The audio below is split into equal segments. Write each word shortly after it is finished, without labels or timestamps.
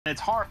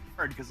it's hard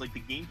because like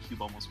the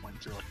GameCube almost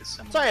went through like a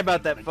similar. Sorry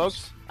about thing, that,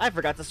 folks. I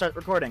forgot to start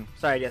recording.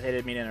 Sorry, yes, I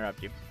didn't mean to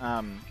interrupt you.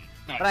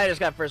 But I just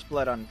got first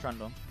blood on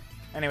Trundle.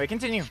 Anyway,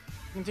 continue.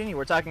 Continue.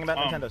 We're talking about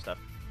Nintendo stuff.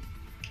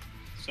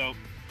 So,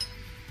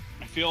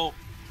 I feel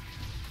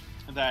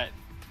that,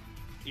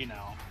 you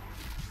know,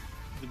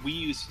 the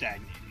Wii U is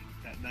stagnating.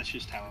 That's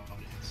just how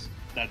it is.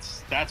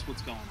 That's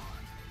what's going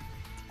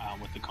on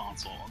with the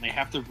console. And they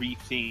have to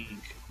rethink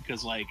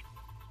because, like,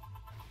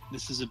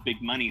 this is a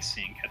big money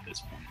sink at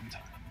this point in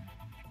time.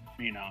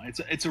 You know,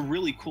 it's a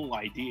really cool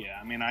idea.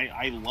 I mean,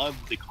 I love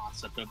the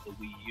concept of the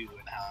Wii U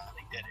and how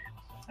they did it.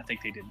 I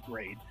think they did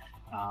great.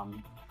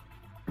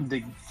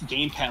 The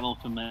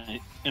gamepad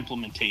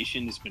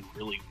implementation has been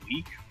really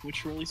weak,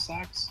 which really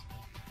sucks.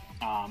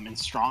 And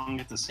strong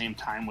at the same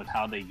time with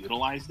how they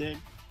utilized it.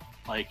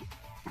 Like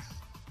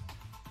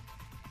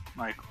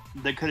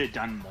they could have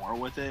done more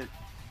with it.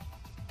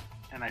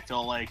 And I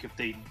feel like if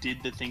they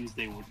did the things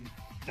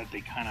that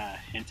they kind of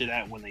hinted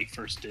at when they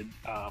first did,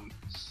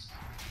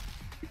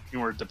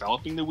 were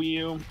developing the Wii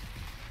U,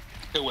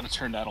 it would have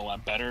turned out a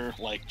lot better.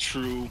 Like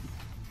true,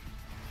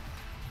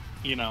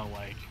 you know,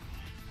 like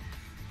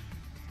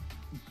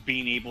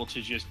being able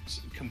to just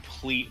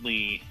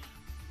completely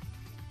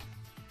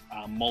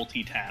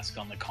multitask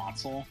on the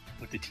console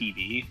with the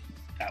TV,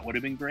 that would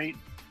have been great.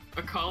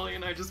 Akali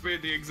and I just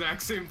made the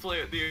exact same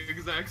play at the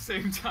exact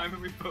same time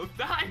and we both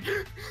died.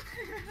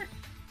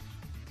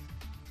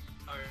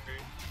 Alright.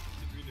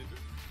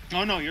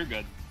 Oh no, you're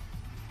good.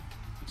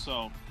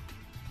 So,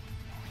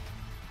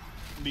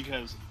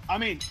 because, I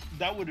mean,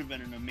 that would have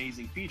been an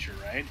amazing feature,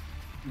 right?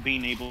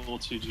 Being able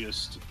to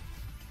just,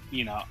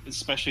 you know,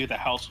 especially the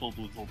household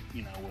with,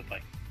 you know, with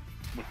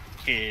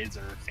kids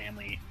or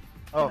family,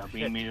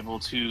 being able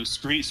to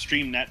stream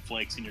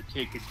Netflix and your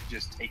kid could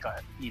just take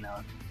a, you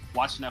know,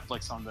 watch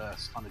Netflix on the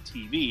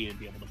TV and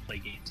be able to play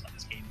games on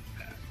his gaming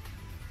pad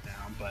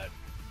now, but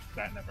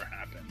that never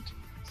happened.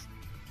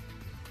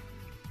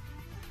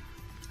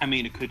 I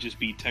mean, it could just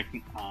be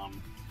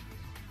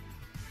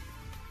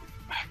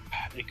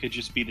it could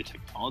just be the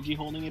technology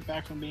holding it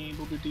back from being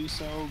able to do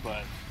so,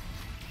 but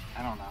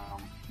I don't know.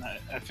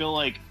 I feel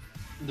like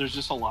there's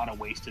just a lot of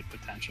wasted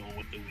potential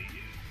with the Wii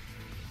U.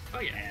 Oh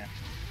yeah. And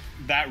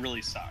that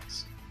really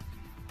sucks.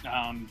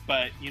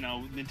 But, you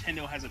know,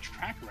 Nintendo has a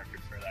track record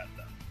for that,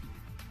 though.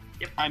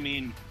 Yep. I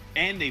mean,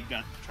 and they've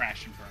done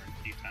crash and burn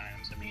a few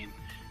times. I mean,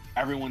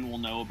 everyone will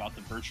know about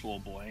the Virtual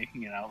Boy,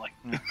 you know, like,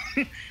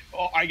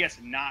 well, I guess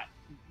not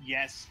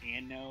yes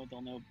and no.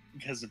 They'll know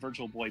because the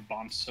Virtual Boy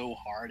bombed so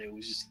hard, it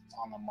was just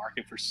on the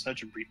market for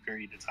such a brief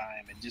period of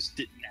time and just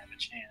didn't have a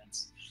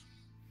chance.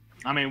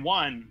 I mean,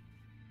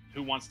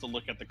 who wants to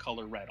look at the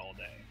color red all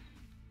day?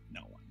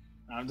 No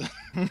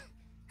one.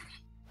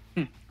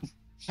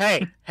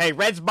 Hey,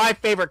 red's my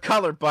favorite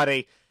color,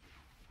 buddy.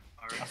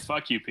 All right.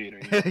 Fuck you, Peter.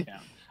 You don't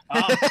count.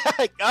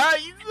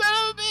 Alright, you son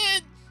of a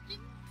bitch!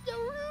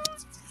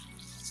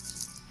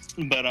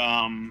 But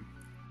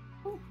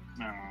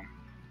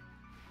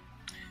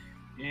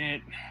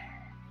it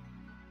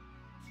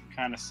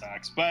kind of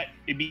sucks. But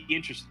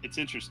it's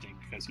interesting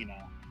because, you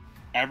know,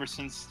 ever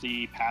since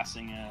the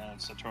passing of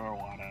Satoru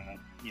Iwata,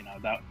 you know,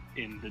 that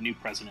in the new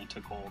president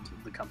took hold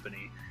of the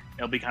company,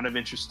 it'll be kind of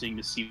interesting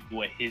to see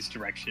what his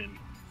direction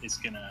is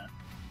gonna,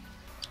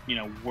 you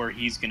know, where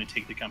he's gonna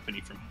take the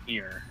company from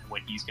here,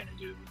 what he's gonna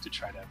do to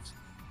try to,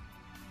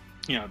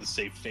 you know, to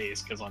save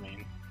face. Because I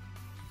mean,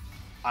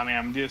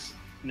 I'm just,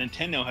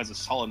 Nintendo has a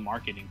solid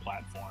marketing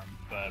platform,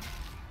 but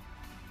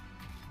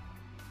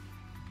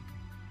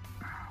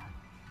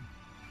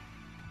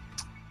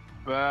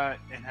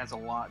it has a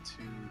lot to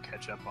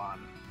catch up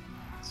on.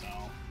 So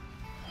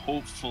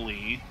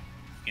hopefully,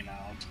 you know,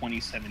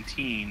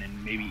 2017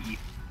 and maybe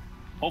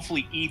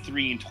hopefully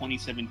E3 in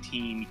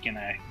 2017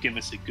 gonna give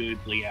us a good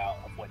layout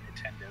of what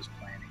Nintendo's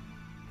planning.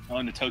 Well,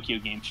 in the Tokyo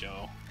Game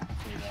Show,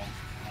 hopefully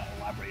they'll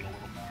elaborate a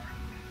little more,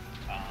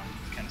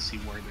 to kind of see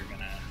where they're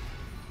gonna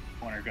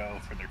want to go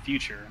for their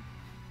future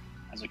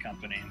as a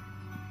company,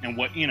 and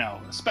what, you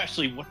know,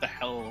 especially what the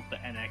hell the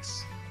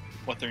NX,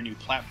 what their new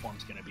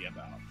platform's gonna be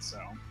about. So,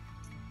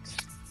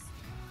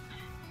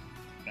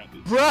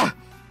 bruh,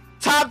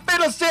 top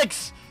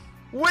Fiddlesticks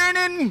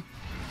winning.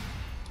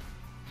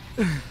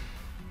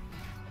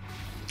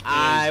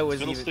 I was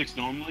Fiddlesticks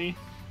normally.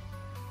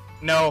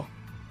 No,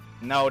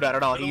 not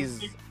at all. He's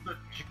the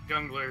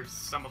jungler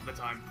some of the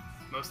time.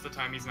 Most of the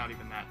time, he's not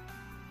even that.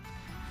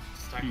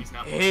 This time he's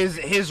not. His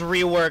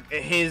rework,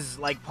 his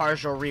like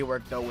partial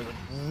rework though, was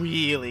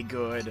really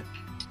good.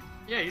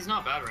 Yeah, he's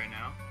not bad right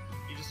now.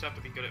 You just have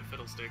to be good at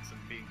Fiddlesticks, and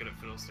being good at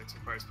Fiddlesticks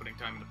requires putting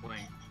time into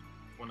playing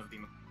one of the.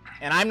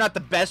 And I'm not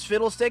the best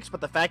Fiddlesticks, but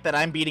the fact that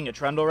I'm beating a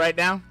Trundle right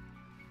now.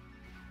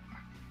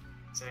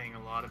 Saying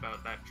a lot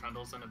about that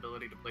Trundle's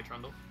inability to play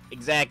Trundle.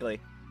 Exactly.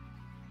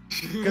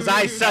 Because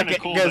I suck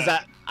at, because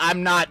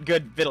I'm not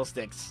good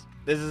Fiddlesticks.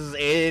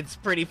 It's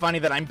pretty funny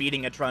that I'm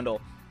beating a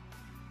Trundle.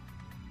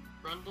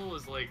 Trundle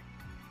is like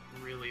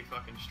really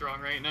fucking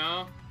strong right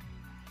now.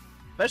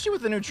 Especially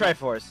with the new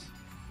Triforce.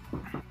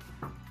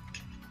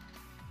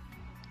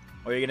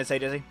 What are you gonna say,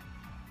 Dizzy?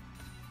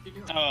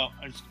 Oh,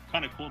 it's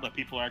kind of cool that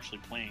people are actually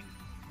playing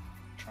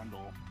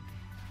Trundle.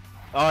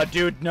 Oh,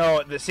 dude,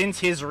 no. Since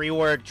his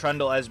rework,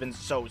 Trundle has been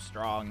so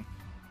strong.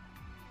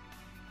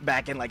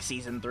 Back in, like,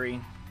 Season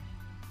 3.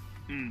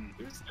 He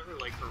was never,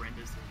 like,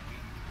 horrendously weak.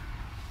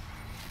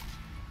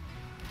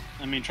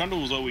 I mean,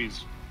 Trundle was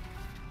always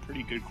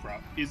pretty good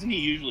crop. Isn't he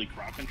usually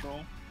crop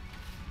control?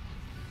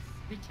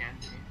 He can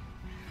be.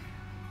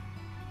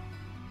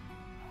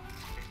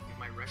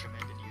 My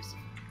recommended use of him.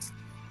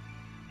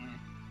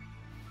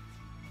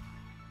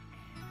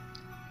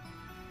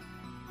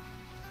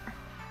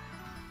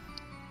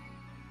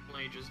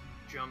 He just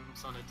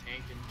jumps on a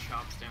tank and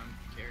chops down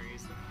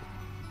carries them.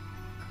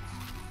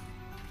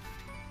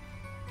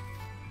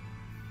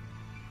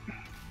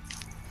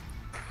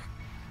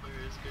 There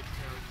is good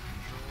crowd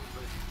control,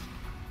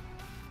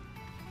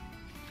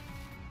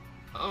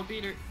 but... Oh,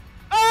 Peter!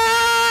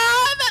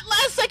 Ah! That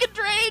last second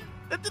drain!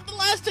 That did the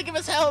last tick of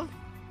his health!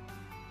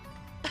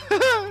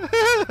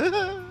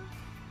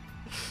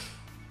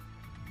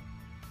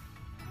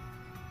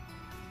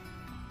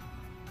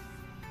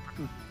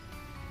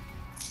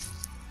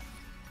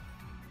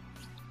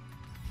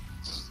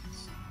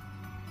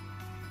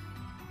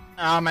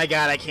 Oh my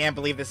god, I can't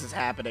believe this is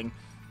happening.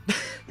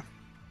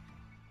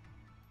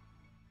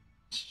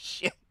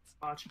 Shit.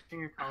 Watching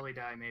your collie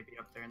die may be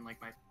up there in, like,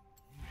 my...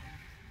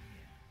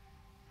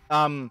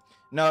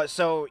 No,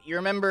 so, you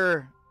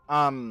remember,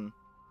 do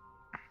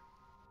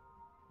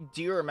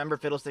you remember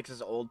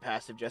Fiddlesticks' old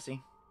passive,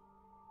 Jesse?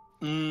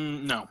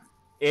 No.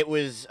 It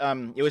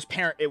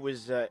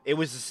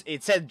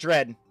said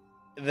Dread.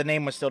 The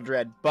name was still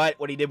Dread, but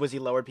what he did was he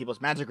lowered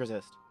people's magic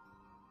resist.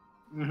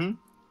 Mm-hmm.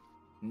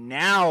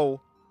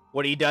 Now,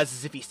 what he does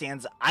is if he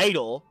stands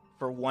idle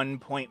for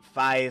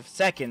 1.5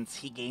 seconds,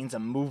 he gains a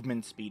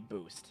movement speed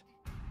boost.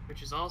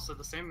 Which is also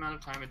the same amount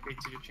of time it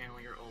takes you to channel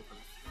your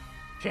ultimate.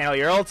 Channel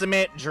your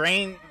ultimate,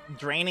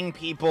 draining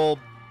people.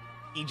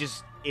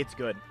 It's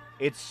good.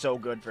 It's so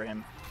good for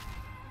him.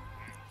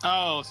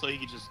 Oh, so he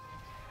could just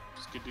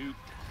skadoot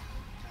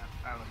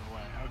out of the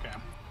way. Okay.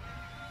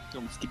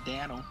 Don't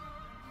skedaddle.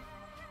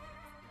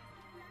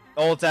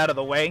 Ult's out of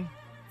the way.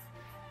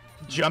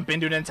 Jump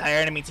into an entire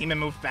enemy team and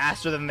move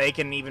faster than they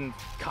can even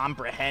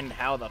comprehend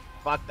how the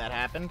fuck that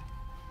happened.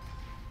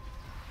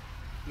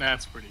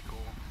 That's pretty cool.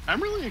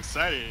 I'm really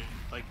excited.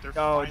 Like, they're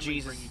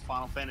finally bringing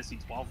Final Fantasy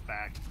 12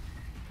 back,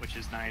 which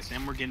is nice.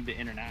 And we're getting the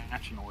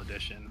International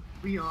Edition.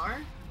 We are?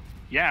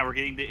 Yeah, we're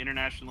getting the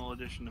International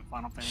Edition of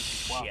Final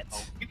Fantasy 12. Shit.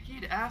 Yuki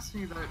had asked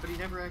me about it, but he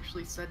never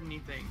actually said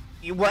anything.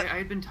 What? I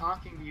had been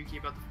talking to Yuki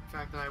about the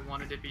fact that I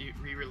wanted it to be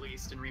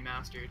re-released and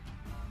remastered.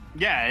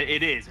 Yeah,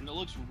 it is, and it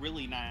looks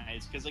really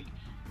nice because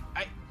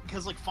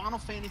Final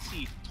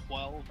Fantasy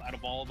 12 out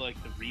of all the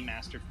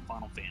remastered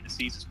Final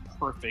Fantasies is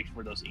perfect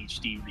for those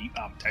HD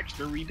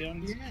texture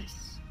redone.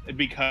 Yes.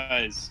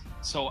 Because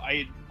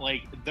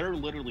they're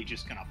literally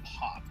just gonna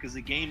pop because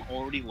the game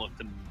already looked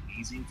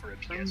amazing for a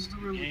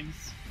PS2 game.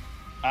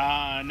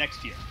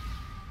 Next year.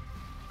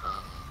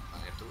 I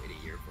have to wait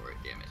a year for it.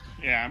 Damn it.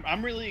 Yeah,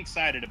 I'm really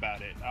excited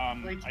about it.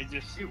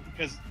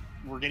 Because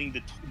we're getting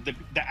the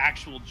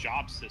actual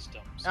job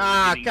system. So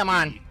come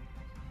on.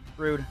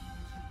 Rude.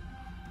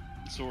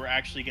 So we're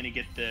actually going to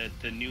get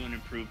the new and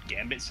improved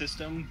Gambit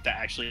system that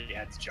actually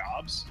adds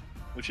jobs,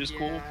 which is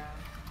cool.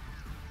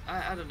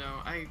 I don't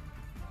know. I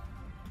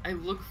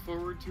look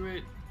forward to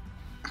it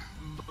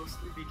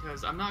mostly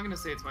because I'm not going to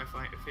say it's my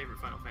favorite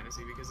Final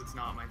Fantasy because it's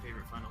not my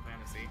favorite Final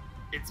Fantasy.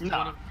 It's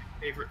one of my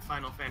favorite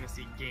Final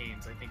Fantasy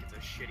games. I think it's a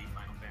shitty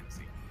Final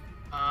Fantasy.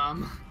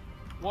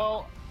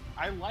 Well,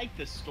 I like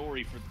the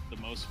story for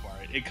the most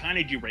part. It kind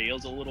of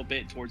derails a little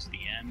bit towards the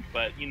end,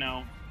 but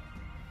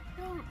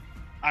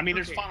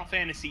there's Final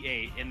Fantasy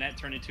VIII, and that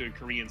turned into a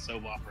Korean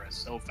soap opera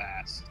so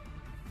fast.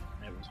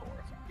 It was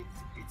horrifying.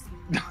 It's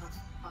not a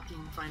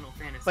fucking Final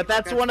Fantasy. But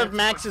that's one of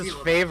Max's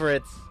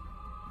favorites.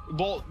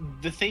 Well,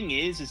 the thing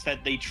is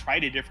that they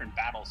tried a different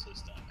battle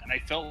system, and I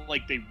felt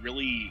like they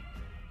really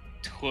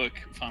took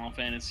Final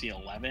Fantasy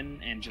XI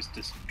and just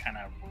kind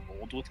of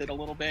rolled with it a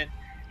little bit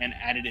and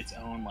added its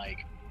own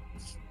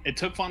it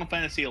took Final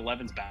Fantasy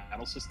XI's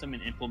battle system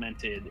and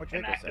implemented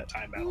an active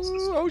time battle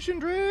system. Ocean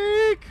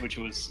Drake! Which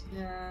was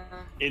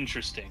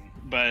interesting.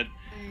 But,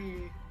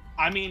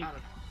 I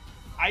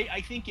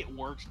think it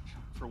worked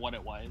for what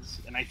it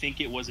was. And I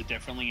think it was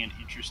definitely an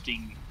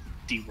interesting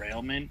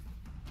derailment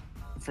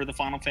for the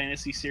Final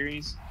Fantasy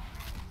series.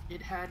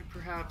 It had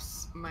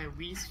perhaps my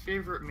least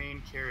favorite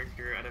main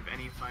character out of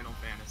any Final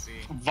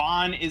Fantasy.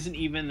 Vaughn isn't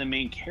even the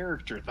main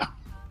character, though.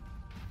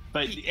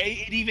 But you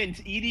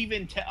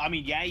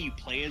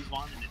play as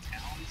Vaughn in the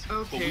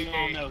towns, but we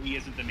all know he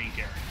isn't the main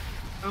character.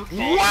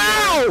 Okay.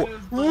 Wow!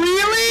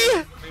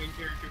 Really? The main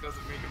character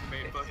doesn't make him the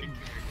main fucking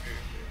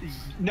character.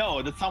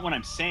 No, that's not what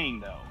I'm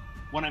saying, though.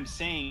 What I'm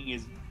saying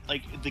is,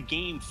 the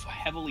game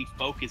heavily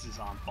focuses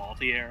on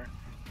Balthier,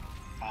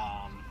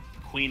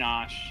 Queen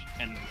Osh,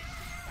 and what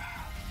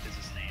is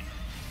his name?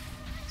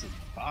 Is it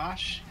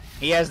Bosch?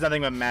 He has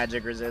nothing but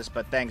magic resist,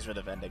 but thanks for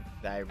defending.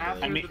 After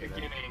the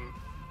beginning,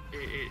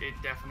 it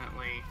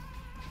definitely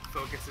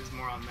focuses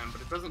more on them,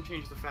 but it doesn't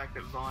change the fact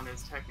that Vaughn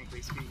is,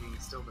 technically speaking,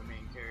 still the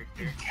main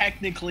character.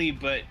 Technically,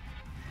 but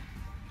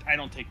I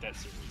don't take that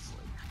seriously.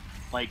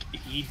 Like,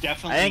 he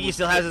definitely... I think he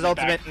still has his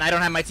ultimate, and I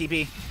don't have my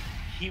TP.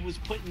 He was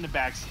put in the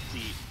back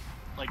seat,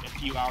 like, a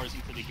few hours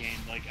into the game,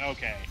 like,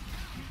 okay.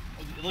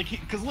 Like,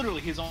 because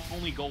literally his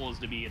only goal is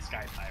to be a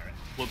Sky Pirate.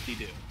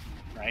 Whoop-de-doo,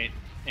 right?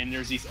 And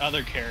there's these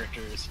other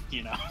characters,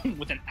 you know,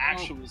 with an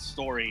actual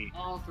story.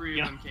 All three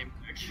of them came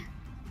back.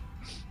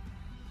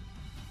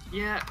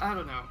 Yeah, I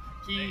don't know.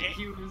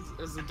 He was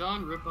a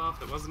Zidane ripoff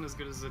that wasn't as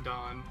good as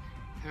Zidane,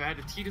 who had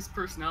a Tidus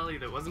personality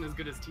that wasn't as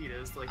good as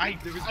Tidus.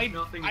 Like, there was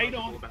nothing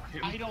likable about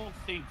him. I don't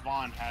think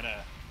Vaughn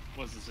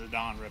was a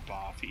Zidane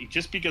ripoff.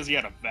 Just because he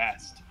had a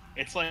vest.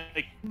 It's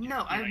like...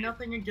 No, I have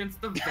nothing against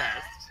the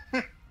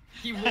vest.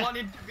 He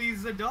wanted to be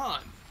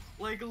Zidane.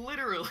 Like,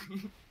 literally.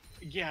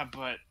 Yeah,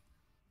 but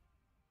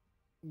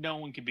no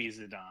one could be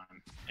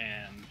Zidane,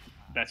 and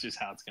that's just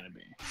how it's gonna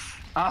be.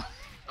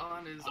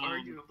 Zidane is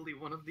arguably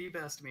one of the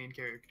best main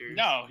characters.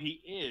 No,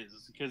 he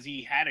is, because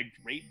he had a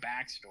great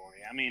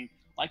backstory. I mean,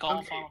 like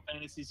all Final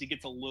Fantasies, he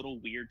gets a little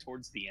weird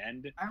towards the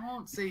end. I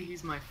won't say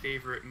he's my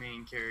favorite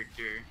main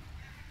character,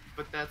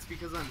 but that's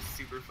because I'm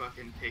super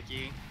fucking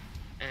picky,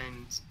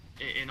 and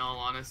in all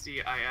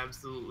honesty, I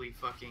absolutely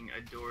fucking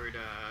adored,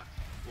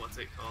 what's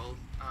it called?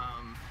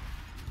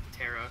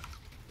 Terra.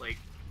 Like,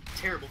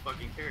 terrible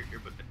fucking character,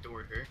 but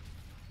adored her.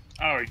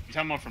 Oh, are you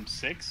talking about from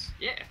 6?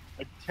 Yeah.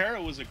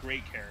 Terra was a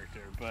great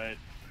character, but,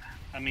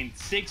 I mean,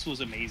 6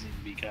 was amazing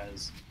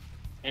because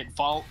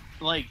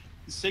like,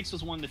 6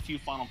 was one of the few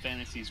Final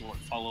Fantasies where it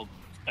followed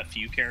a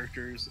few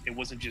characters. It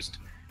wasn't just,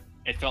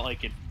 it felt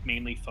like it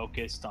mainly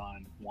focused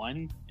on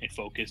one. It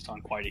focused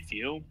on quite a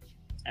few,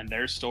 and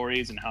their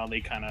stories and how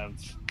they kind of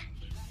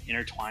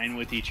intertwine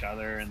with each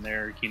other and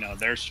their, you know,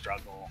 their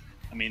struggle.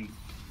 I mean,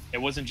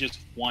 it wasn't just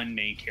one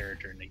main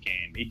character in the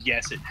game.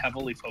 Yes, it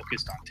heavily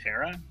focused on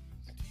Terra,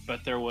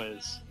 but there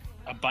was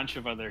a bunch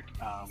of other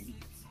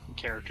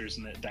characters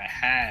in that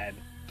had,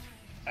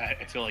 I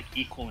feel like,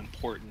 equal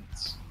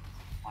importance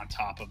on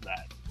top of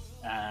that,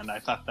 and I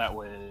thought that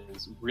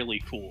was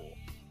really cool.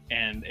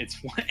 And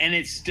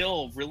it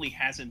still really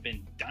hasn't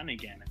been done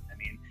again.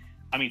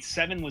 I mean,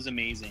 7 was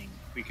amazing,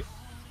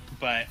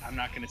 but I'm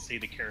not going to say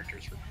the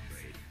characters were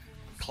great.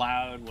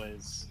 Cloud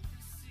was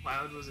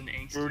an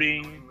angsty,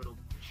 brooding little bitch.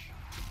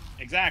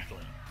 Exactly.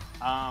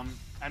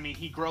 I mean,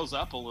 he grows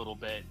up a little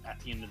bit at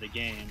the end of the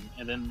game,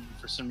 and then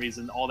for some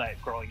reason, all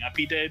that growing up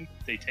he did,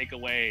 they take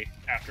away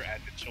after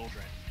Advent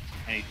Children,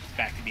 and he's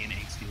back to being an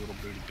angsty little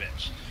broody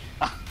bitch.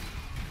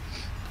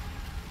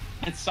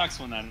 It sucks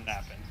when that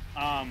happens.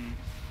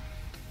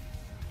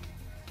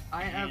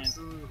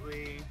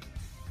 Absolutely.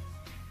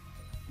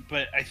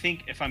 But I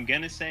think if I'm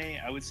gonna say,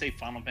 I would say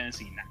Final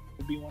Fantasy IX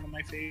would be one of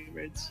my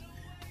favorites,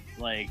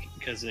 like,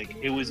 because like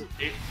it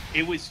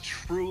was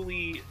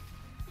truly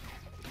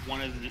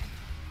one of the.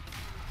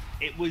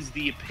 It was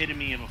the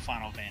epitome of a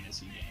Final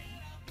Fantasy game.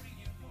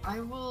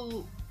 I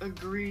will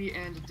agree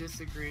and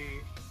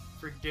disagree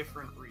for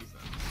different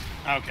reasons.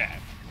 Okay.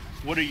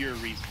 What are your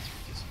reasons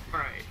for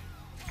disagreeing?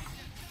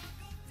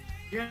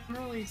 Alright.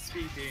 Generally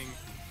speaking,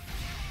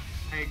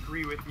 I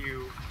agree with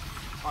you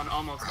on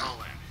almost all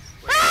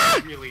ends. Like,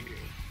 I really do.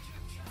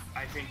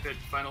 I think that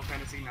Final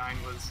Fantasy IX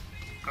was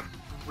a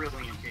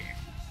brilliant game.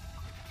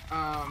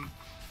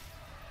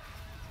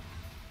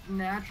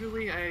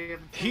 Naturally, I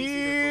have a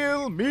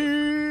Heal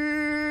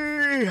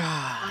me!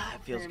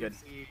 It feels good.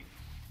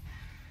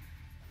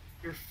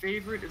 Your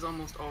favorite is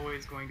almost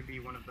always going to be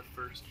one of the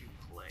first you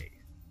play.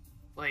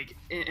 Like,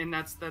 and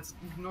that's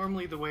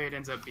normally the way it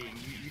ends up being.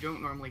 You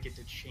don't normally get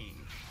to change.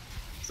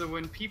 So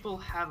when people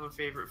have a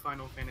favorite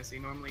Final Fantasy,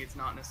 normally it's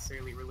not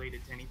necessarily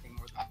related to anything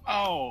more than...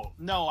 Oh,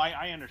 no,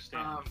 I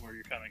understand where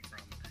you're coming from.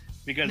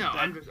 Because no,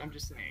 I'm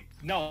just saying.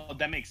 No,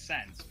 that makes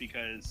sense,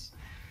 because...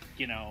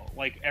 You know,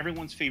 like,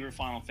 everyone's favorite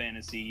Final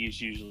Fantasy is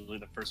usually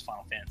the first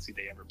Final Fantasy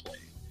they ever played.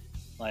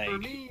 Like, for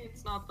me,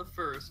 it's not the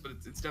first, but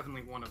it's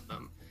definitely one of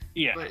them.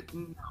 Yeah. But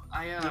no,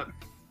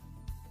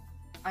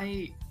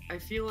 I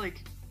feel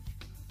like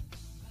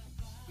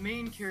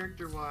main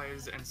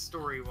character-wise and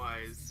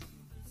story-wise,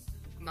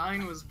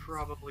 9 was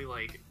probably,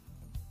 like,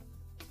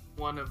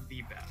 one of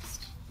the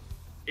best,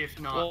 if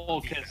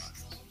not the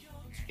best.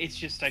 It's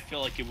just, I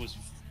feel like it was...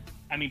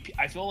 I mean,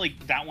 I feel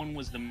like that one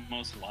was the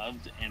most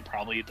loved and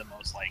probably the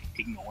most, like,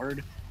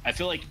 ignored. I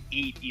feel like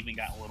 8 even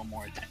got a little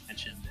more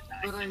attention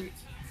than 9.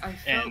 But I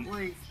felt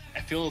like...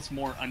 I feel it's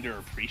more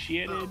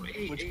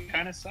underappreciated, which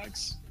kind of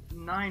sucks.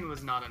 9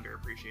 was not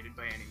underappreciated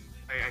by any...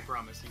 I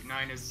promise you.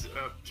 9 is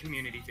a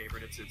community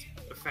favorite. It's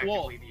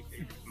effectively the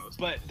favorite of most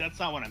But that's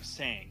not what I'm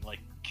saying. Like,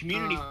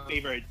 community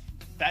favorite,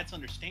 that's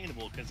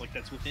understandable, because, like,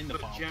 that's within the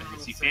Final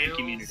Fantasy fan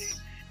community.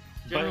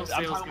 But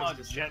I'm talking about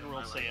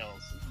general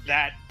sales.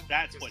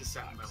 That's what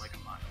sucks. By like a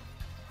mile.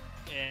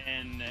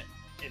 And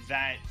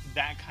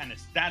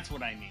that's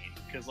what I mean,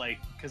 because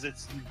it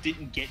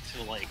didn't get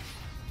to like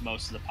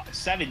most of the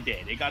 7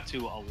 did. It got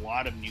to a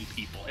lot of new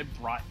people. It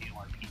brought new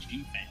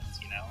RPG fans,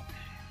 you know.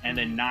 And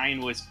then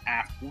 9 was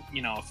after,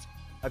 you know,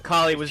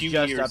 Akali was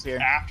just up here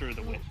after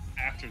the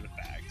after the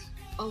fact.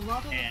 A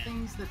lot of the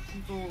things that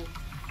people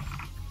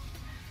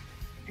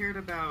cared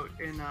about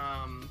in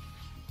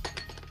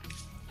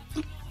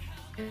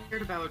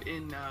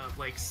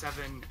like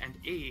 7 and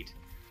 8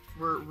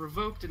 were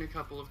revoked in a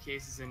couple of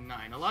cases in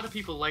 9. A lot of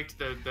people liked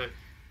the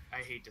I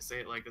hate to say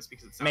it like this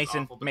because it sounds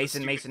awful, but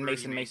Mason.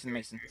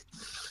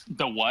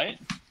 The what?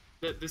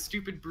 The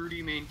stupid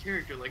broody main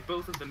character, like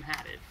both of them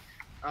had it.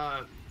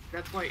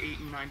 That's why 8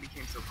 and 9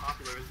 became so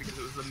popular, is because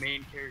it was the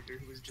main character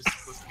who was just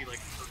supposed to be like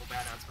a total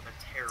badass with a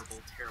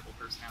terrible, terrible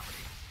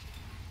personality.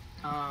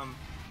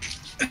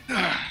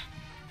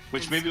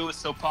 Which maybe it was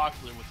so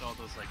popular with all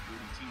those like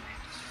broody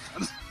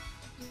teenagers.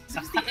 It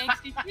was the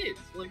angsty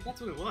kids, like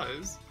that's what it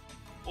was.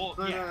 Well,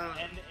 but, yeah,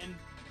 and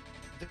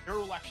they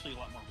were actually a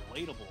lot more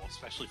relatable,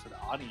 especially for the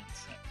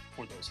audience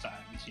for those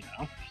times, you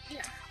know.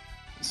 Yeah.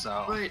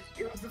 So. But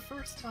it was the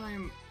first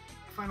time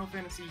Final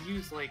Fantasy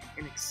used like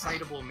an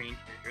excitable main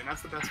character, and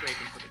that's the best way I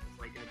can put it. It's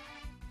like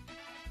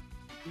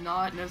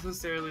not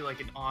necessarily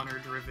like an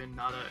honor-driven,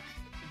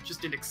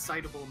 just an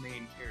excitable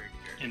main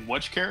character. And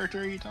which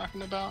character are you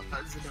talking about?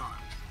 Zidane.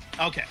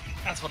 Okay,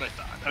 that's what I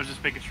thought. I was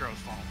just making sure I was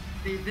following.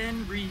 They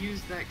then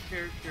reused that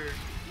character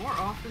more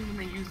often than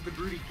they used the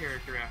broody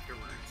character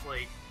afterwards.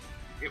 Like,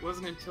 it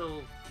wasn't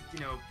until, you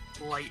know,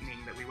 Lightning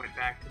that we went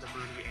back to the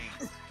broody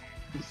angst.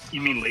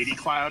 You mean Lady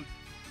Cloud?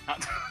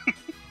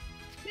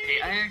 Hey,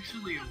 I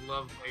actually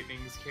love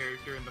Lightning's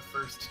character in the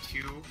first 2,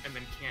 and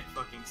then can't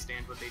fucking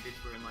stand what they did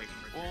to her in Lightning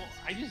Returns. Well,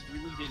 I just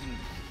really didn't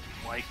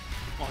like,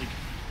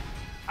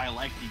 I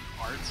like the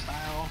art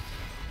style,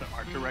 the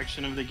art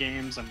direction of the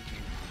games. I mean,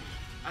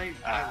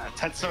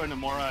 Tetsuo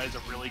Nomura is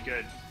a really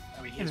good.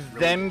 I mean,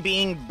 them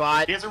being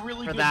bought he has a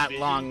really for good that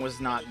vision, long was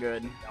not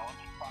good. The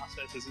development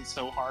process isn't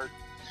so hard,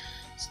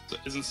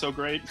 isn't so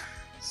great.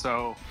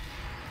 So,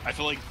 I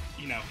feel like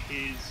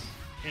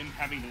him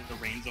having the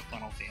reins of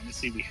Final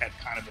Fantasy, we had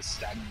kind of a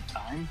stagnant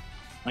time.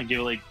 Like,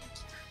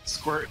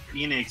 Square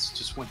Enix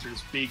just went through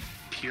this big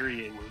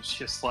period where it's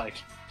just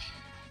like,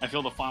 I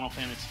feel the Final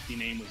Fantasy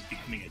name was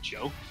becoming a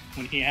joke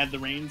when he had the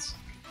reins.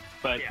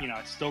 But, yeah.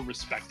 I still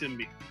respect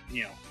him,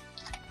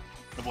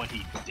 of what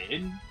he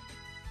did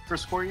for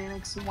Square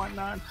Enix and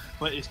whatnot.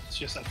 But it's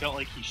just, I felt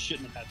like he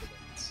shouldn't have had the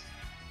reins.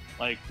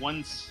 Like,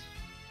 once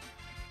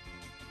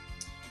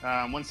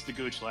the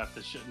Gooch left,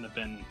 it shouldn't have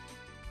been...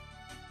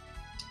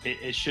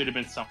 It should have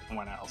been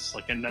someone else,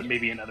 like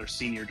maybe another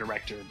senior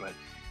director. But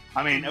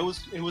I mean, it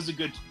was a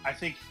good. I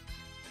think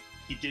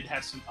he did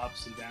have some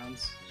ups and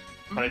downs,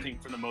 but I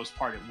think for the most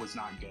part, it was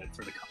not good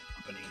for the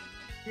company.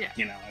 Yeah,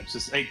 it's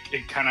just it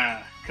kind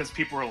of, because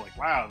people were like,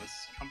 "Wow,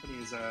 this company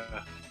is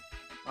oh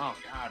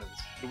god,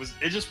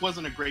 it just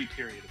wasn't a great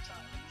period of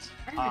time."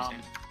 I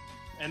understand.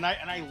 And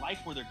I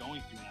like where they're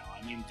going through now.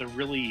 I mean, they're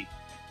really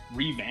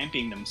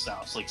revamping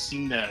themselves, like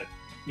seeing the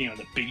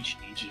big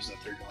changes that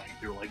they're going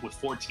through. Like with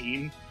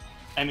 14,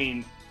 I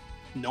mean,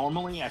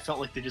 normally I felt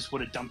like they just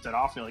would have dumped it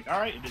off. They're like, all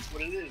right, it is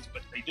what it is,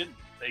 but they didn't.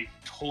 They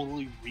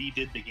totally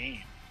redid the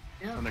game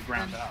from the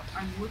ground up.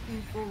 I'm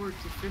looking forward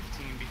to 15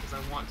 because I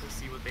want to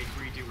see what they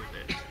redo with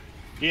it.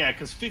 Yeah,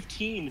 because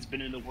 15 has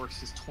been in the works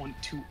since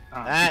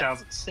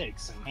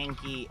 2006. And,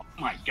 hanky. Oh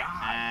my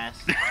god.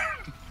 Ass.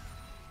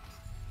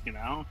 And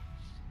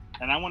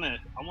I want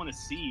to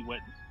see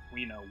what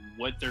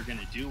they're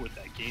gonna do with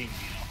that game.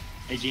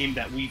 A game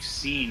that we've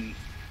seen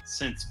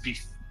since,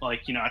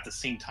 at the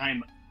same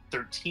time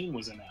 13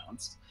 was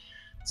announced.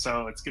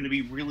 So it's going to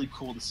be really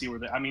cool to see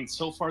where I mean,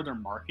 so far their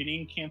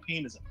marketing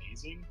campaign is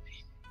amazing.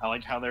 I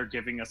like how they're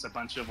giving us a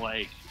bunch of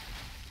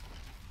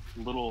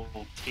little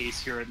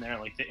tastes here and there,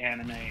 like the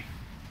anime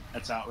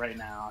that's out right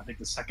now. I think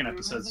the second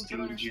episode's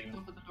due in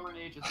June.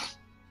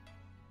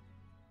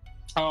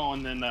 Oh,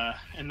 and then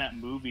and that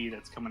movie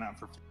that's coming out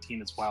for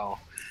 15 as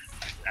well.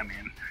 I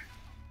mean,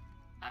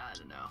 I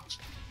don't know.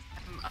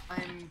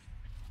 I'm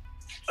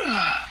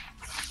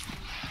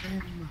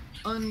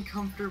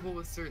uncomfortable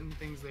with certain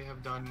things they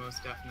have done,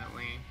 most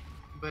definitely.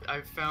 But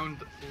I've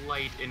found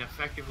light in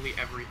effectively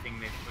everything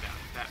they've put out.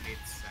 If that made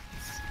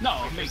sense.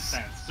 No, it makes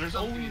sense. There's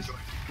always,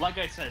 like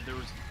I said, there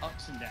was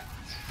ups and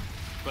downs.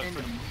 But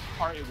for the most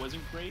part, it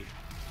wasn't great.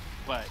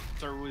 But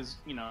there was,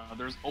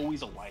 there's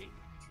always a light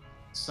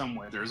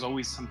somewhere. There's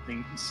always some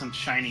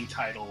shining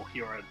title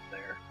here or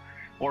there.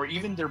 Or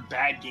even their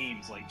bad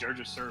games, like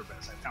Dirge of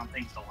Cerberus. I found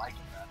things to like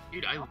in that.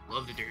 Dude, I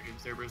love the Dirge of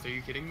Cerberus. Are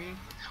you kidding me?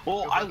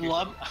 Well, I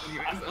love...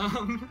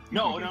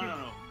 No.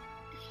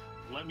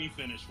 Let me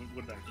finish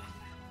with that game.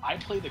 I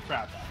played the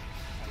crap out of it.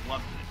 I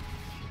loved it.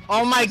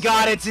 Oh my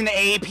god, it's an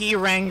AP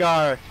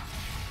Rengar!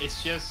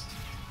 It's just...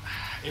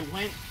 It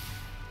went...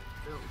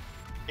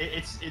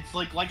 It's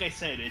like I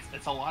said,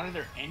 it's a lot of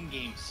their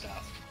endgame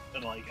stuff.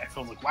 That, I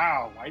feel like,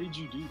 wow, why did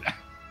you do that?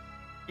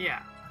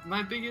 Yeah.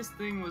 My biggest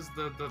thing was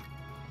the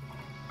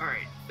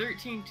Alright,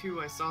 13-2,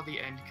 I saw the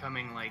end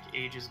coming,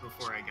 ages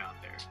before I got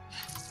there.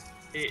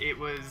 It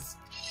was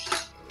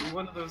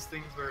one of those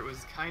things where it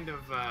was kind of,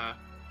 I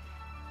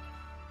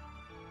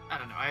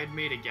don't know, I had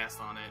made a guess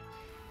on it.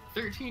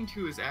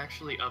 13-2 is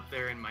actually up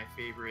there in my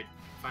favorite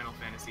Final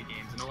Fantasy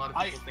games, and a lot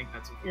of people think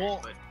that's weird,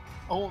 but...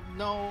 Oh,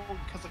 no,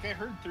 because, like, I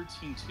heard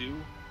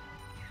 13-2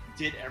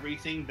 did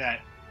everything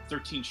that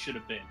 13 should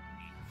have been.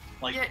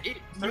 Like, yeah,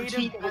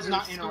 13 was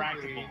not story.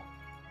 interactable.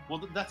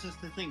 Well, that's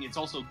just the thing. It's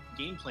also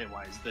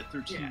gameplay-wise that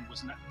 13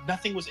 was not...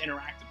 Nothing was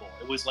interactable.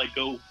 It was like,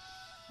 go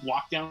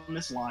walk down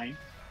this line.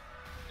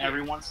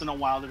 Every once in a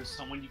while, there's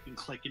someone you can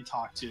click and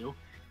talk to.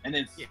 And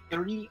then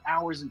 30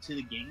 hours into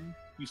the game,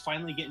 you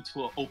finally get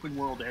into an open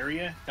world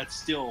area that's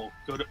still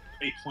go to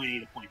point A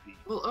to point B.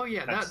 Well, oh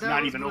yeah, that's that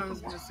not was even what open I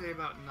was world. going to say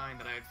about 9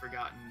 that I had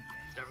forgotten.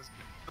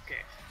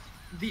 Okay.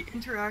 The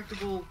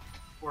interactable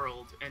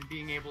world and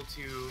being able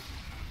to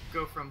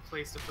go from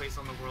place to place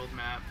on the world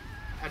map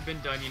had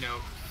been done,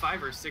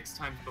 5 or 6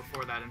 times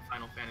before that in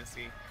Final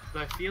Fantasy,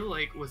 but I feel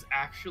like was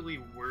actually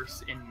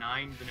worse in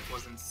 9 than it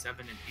was in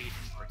 7 and 8 in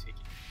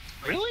particular.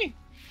 Like, really?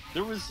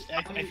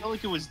 I felt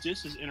like it was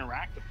just as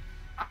interactive.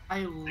 I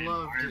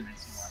loved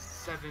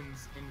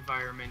 7's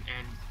environment,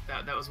 and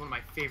that was one of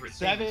my favorite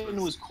 7 things.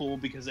 was cool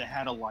because it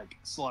had a lot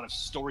of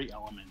story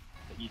element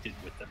that you did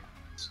with them,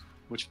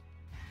 which...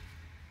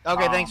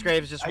 Okay, thanks,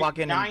 Graves. Just walk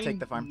in and take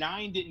the farm.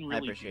 9 didn't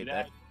really appreciate do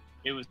that.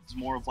 It was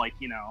more of like,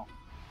 you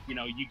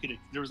could...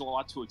 There was a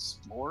lot to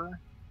explore,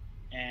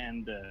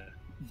 and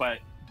but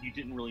you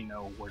didn't really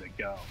know where to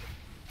go.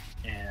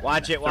 And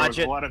watch it.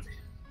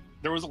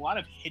 There was a lot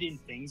of hidden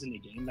things in the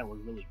game that were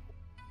really cool.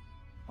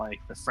 Like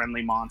the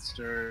friendly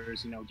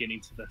monsters,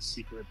 getting to the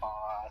secret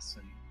boss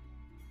and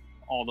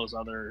all those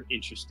other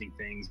interesting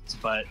things.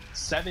 But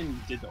 7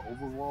 did the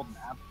overworld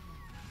map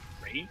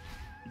great.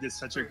 He did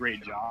such a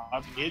great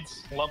job.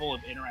 Its level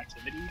of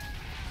interactivity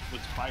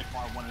was by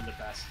far one of the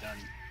best done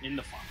in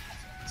the Final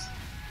Fantasy.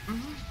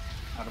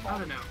 Out of all I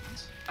don't know.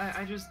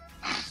 I just...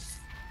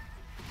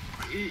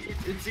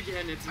 It's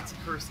a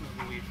personal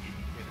belief.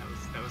 Okay,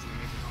 that was an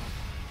amazing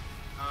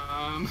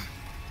call.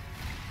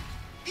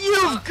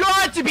 You've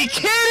got to be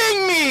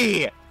kidding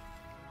me!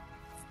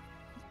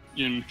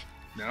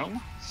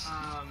 No?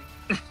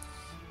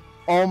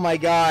 Oh my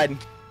god.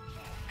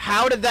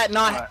 How did that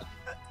not...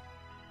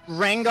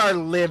 Rengar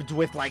lived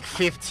with like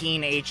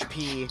 15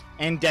 HP,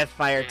 and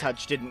Deathfire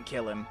Touch didn't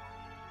kill him.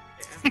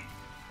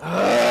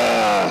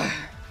 Yeah.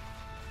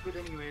 But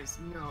anyways,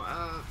 no,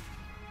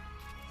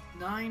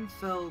 9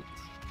 felt,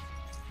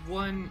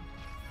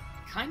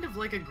 kind of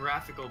like a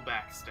graphical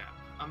backstep.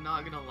 I'm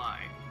not gonna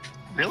lie.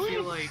 Really? I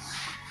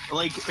feel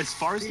like as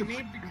far as they the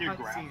made the graphics,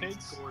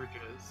 cutscenes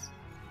gorgeous,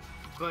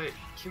 but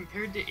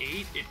compared to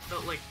 8, it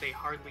felt like they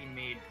hardly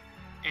made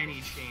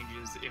any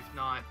changes, if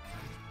not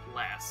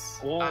less.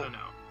 Well, I don't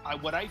know.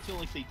 What I feel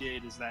like they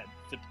did is that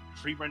the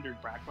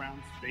pre-rendered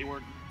backgrounds, they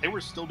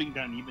were still being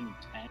done even in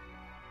 10.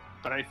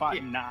 But I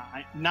thought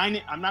 9.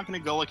 I'm not going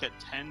to go like at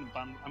 10, but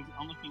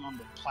I'm looking on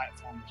the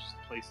platform, which is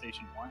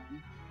PlayStation 1.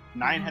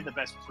 9 had the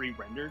best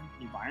pre-rendered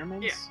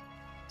environments. Yeah.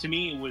 To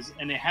me,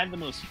 and it had the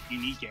most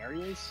unique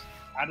areas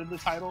out of the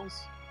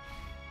titles.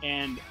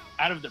 And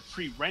out of the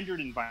pre-rendered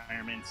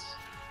environments,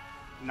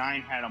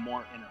 9 had a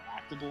more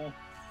interactable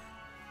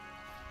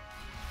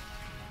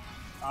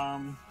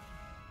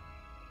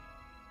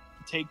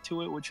take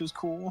to it, which was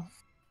cool.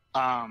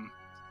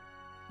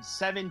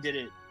 7 did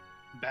it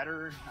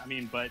better,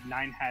 but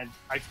 9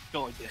 I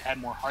feel like it had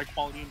more high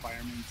quality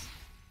environments.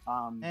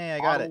 Hey, I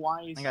got it.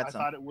 I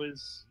thought it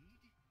was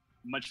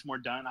much more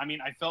done.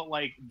 I felt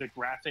like the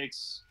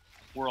graphics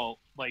were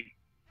like,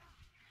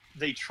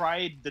 they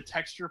tried, the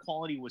texture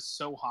quality was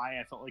so high,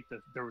 I felt like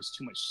there was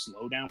too much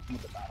slowdown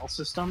with the battle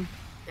system.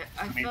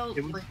 Yeah,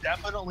 it was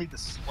definitely the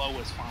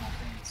slowest Final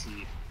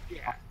Fantasy.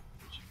 Yeah.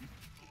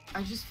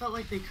 I just felt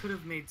like they could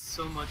have made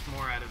so much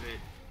more out of it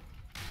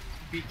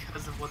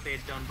because of what they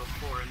had done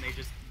before, and they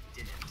just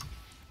didn't.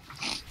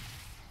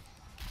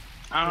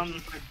 Which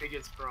is my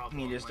biggest problem.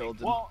 You just told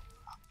them. Well,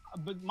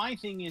 but my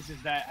thing is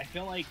that I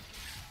feel like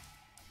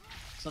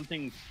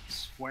something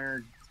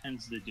Square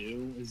tends to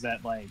do is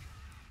that, like,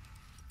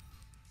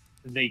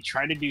 they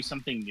try to do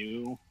something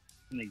new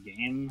in the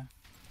game,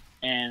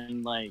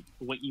 and like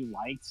what you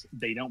liked,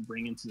 they don't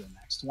bring into the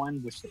next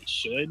one, which they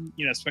should.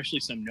 Especially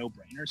some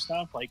no-brainer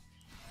stuff like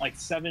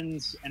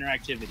 7's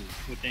interactivity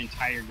with the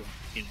entire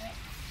game.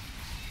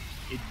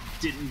 It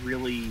didn't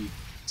really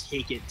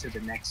take it to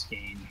the next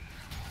game,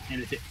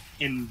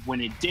 and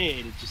when it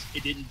did,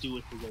 it didn't do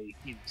it the way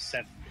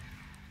 7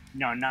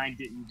 did. 9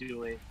 didn't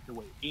do it the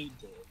way 8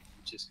 did,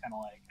 which is kind of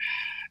like,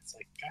 it's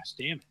like, gosh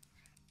damn it.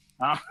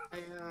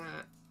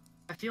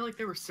 I feel like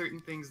there were certain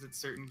things that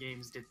certain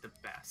games did the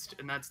best,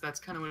 and that's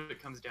kind of what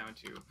it comes down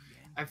to.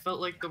 I felt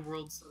like the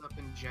world setup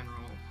in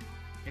general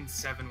in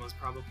 7 was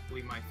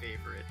probably my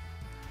favorite.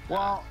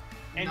 Well,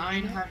 9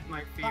 had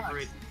my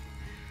favorite.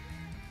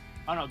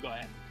 Oh no, go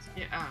ahead.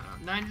 Yeah, I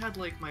don't know. 9 had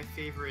like my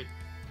favorite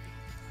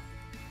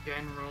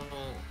general.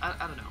 I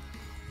don't know.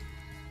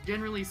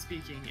 Generally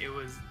speaking, it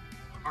was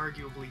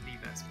arguably the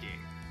best game,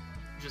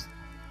 just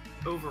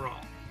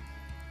overall.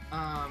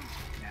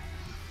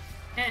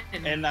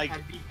 And like,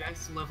 had the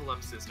best level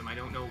up system. I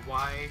don't know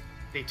why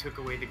they took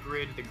away the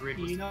grid. The grid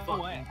was fucking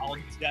what? I'll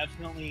great.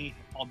 definitely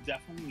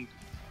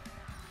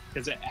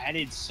because it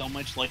added so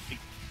much like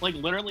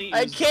literally.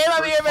 I came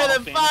up here for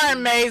the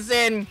farm,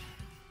 Mason.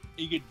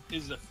 You could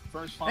is the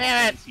first Final Damn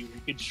it. Fantasy where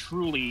you could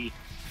truly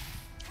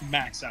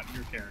max out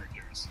your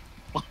characters.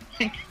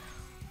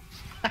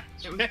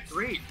 It was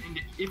great, and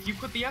if you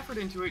put the effort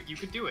into it, you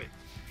could do it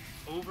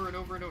over and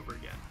over and over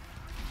again.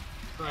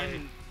 But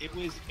and it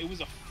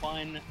was a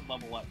fun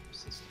level up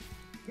system.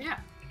 yeah,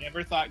 I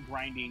never thought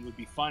grinding would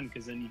be fun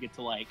because then you get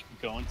to like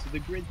go into the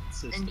grid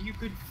system and you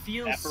could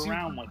feel F super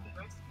around with it.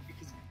 aggressive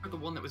because you're the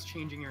one that was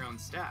changing your own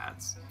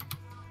stats,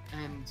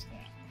 and Yeah.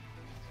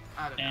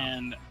 I don't know.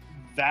 And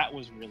that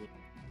was really,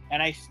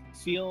 and I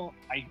feel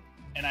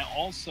and I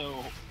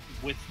also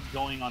with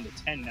going on to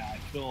 10 now, I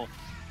feel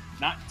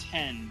not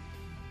 10.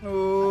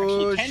 Ooh,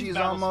 Actually, 10's she's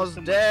battle almost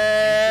system was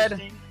dead.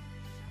 interesting,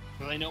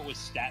 because I know it was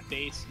stat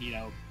based, you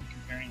know,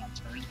 comparing on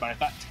turns, but I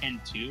thought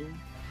 10-2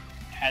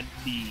 had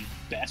the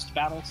best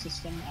battle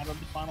system out of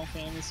the Final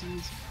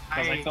Fantasies,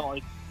 because I felt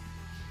like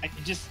I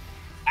could just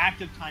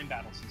active time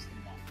battle system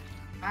won.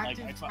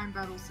 Active time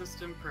battle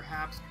system,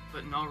 perhaps,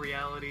 but in all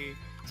reality,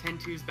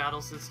 10-2's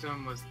battle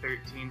system was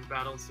 13's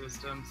battle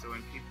system, so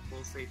when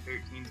people say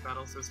 13's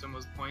battle system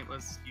was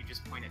pointless, you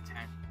just point at 10.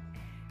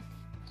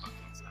 Fucking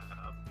set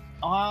up.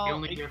 Well, The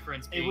only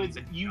difference being it was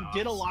the you jobs.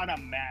 did a lot of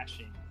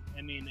mashing.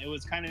 I mean, it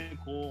was kind of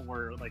cool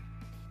where, like,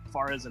 as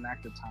far as an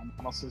active time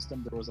battle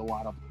system, there was a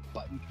lot of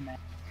button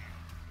commands,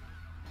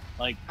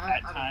 like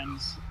at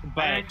times.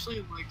 But I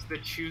actually liked the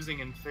choosing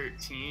in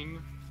 13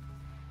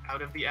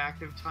 out of the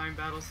active time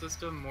battle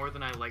system more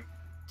than I liked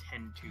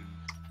 10-2.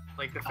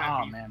 Like the fact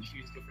that you can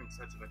choose different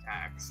sets of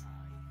attacks.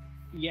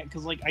 yeah,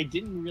 because like I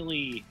didn't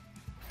really.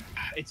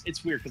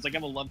 It's weird because like I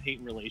have a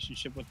love-hate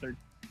relationship with 13.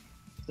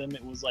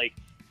 It was like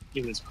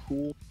it was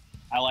cool.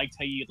 I liked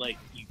how you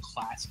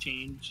class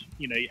change.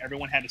 You know,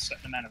 everyone had a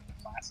certain amount of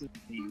classes.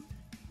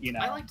 You know,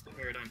 I liked the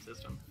paradigm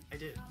system. I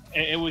did.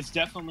 It was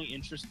definitely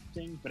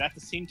interesting, but at the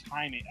same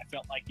time, I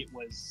felt like it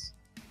was.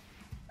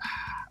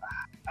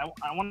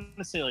 I want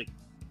to say like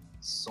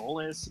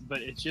soulless,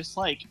 but it's just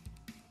like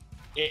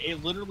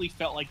it literally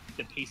felt like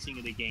the pacing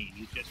of the game.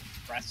 You just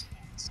press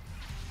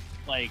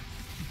like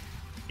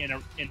in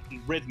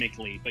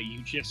rhythmically, but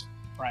you just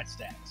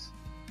pressed X,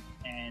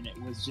 and it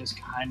was just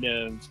kind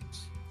of.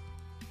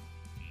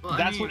 Well,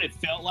 That's what it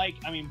felt like.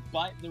 I mean,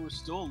 but there was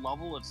still a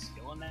level of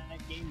skill in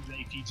that game that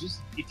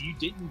if you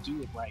didn't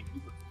do it right,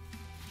 you were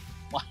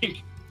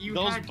like you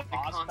those had to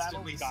boss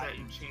constantly battles got set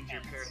and change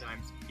your intense.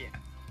 paradigms. Yeah.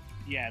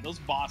 Yeah, those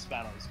boss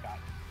battles got,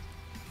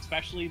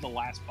 especially the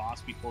last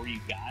boss before you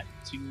got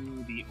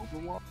to the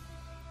overworld.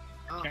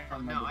 Oh, can't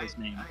remember his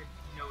name. I have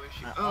no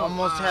issue. I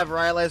almost have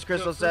Riley's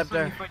Crystal the first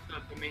time Scepter. you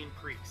fight the main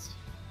priest.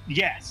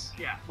 Yes.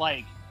 Yeah.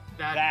 Like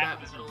that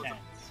was battle is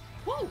intense.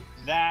 Woo!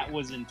 That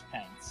was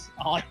intense.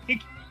 Like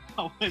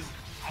I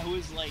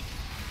was like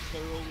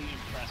thoroughly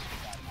impressed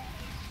with that battle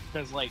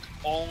because like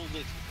all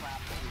this crap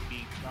that was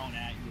being thrown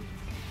at you.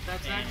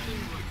 That's actually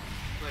what,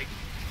 like,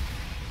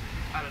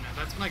 I don't know.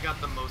 That's when I got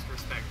the most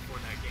respect for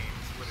that game.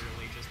 It's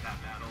literally just that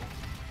battle.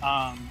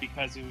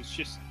 Because it was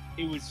just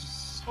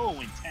so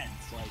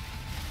intense. Like,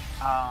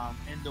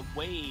 and the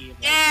way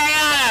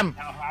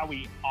how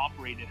we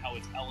operated, how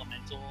it's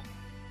elemental,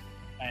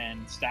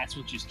 and stats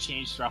would just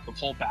change throughout the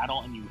whole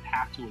battle, and you would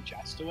have to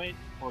adjust to it,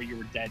 or you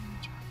were dead in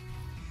the turn.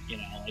 You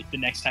know, like the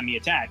next time you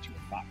attacked, you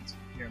were fucked.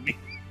 You know what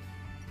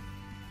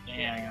I mean?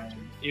 And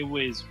it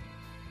was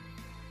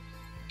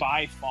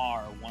by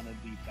far one of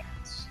the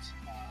best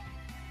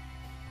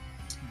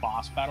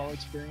boss battle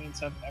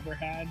experience I've ever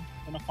had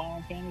in a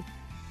Final Fantasy.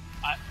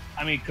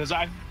 I mean, because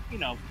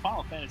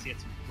Final Fantasy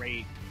had some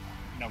great,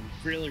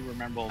 really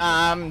memorable.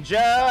 I'm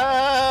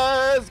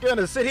just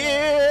gonna sit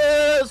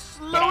here,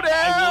 slow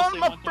down,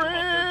 my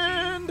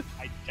friend.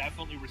 I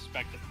definitely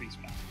respect the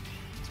priest battle,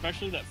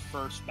 especially that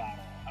first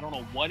battle. I don't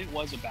know what it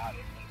was about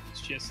it, but it's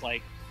just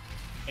like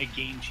a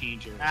game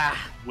changer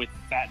with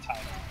that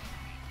title.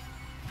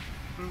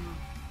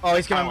 Oh,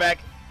 he's coming back.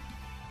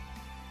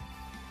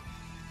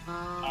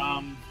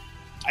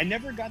 I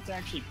never got to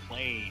actually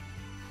play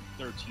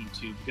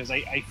 13-2 because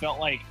I felt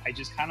like I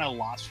just kind of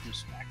lost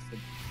respect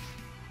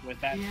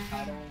with that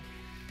title,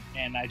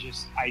 and I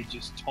just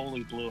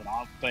totally blew it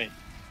off. But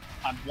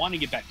I want to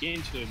get back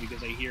into it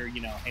because I hear,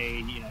 hey,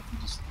 if you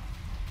just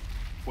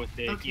with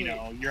it,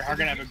 you're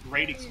gonna have a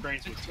great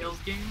experience with Tales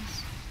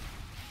games.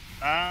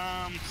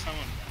 Some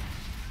of them.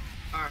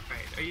 All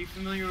right. Are you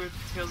familiar with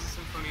Tales of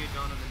Symphonia: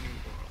 Dawn of the New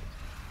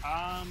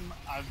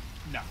World?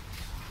 No,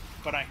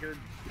 but I heard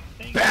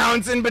things.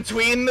 Bouncing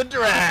between the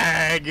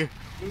drag.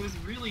 It was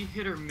really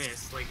hit or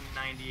miss, like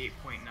 98.9%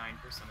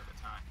 of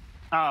the time.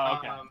 Oh,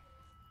 okay.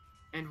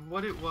 And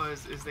what it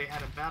was is they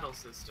had a battle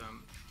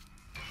system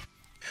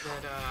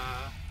that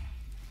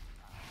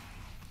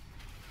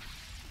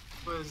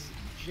was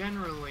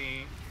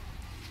generally.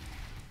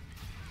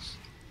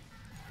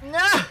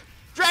 Nah,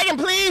 dragon,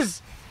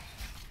 please.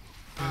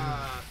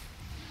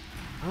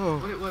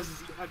 What it was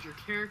is you had your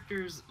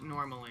characters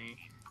normally,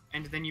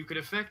 and then you could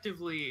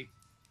effectively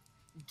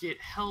get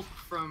help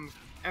from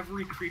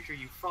every creature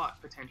you fought,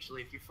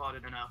 potentially, if you fought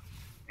it enough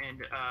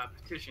and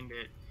petitioned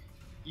it.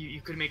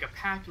 you could make a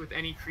pact with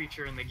any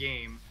creature in the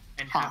game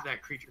and have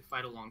that creature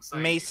fight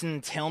alongside Mason,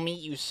 you. tell me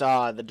you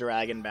saw the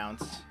dragon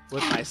bounce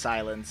with my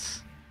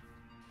silence.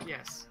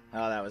 Yes.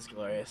 Oh, that was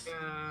glorious.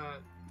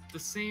 The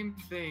same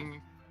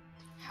thing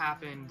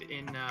happened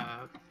in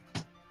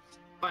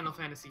Final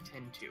Fantasy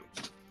X-2.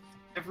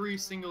 Every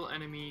single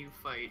enemy you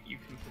fight, you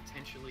can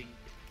potentially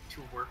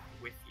to work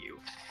with you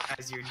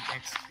as your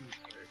next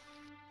tutor.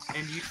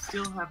 And you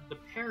still have the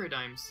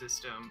paradigm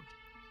system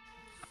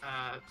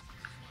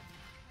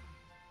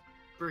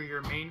for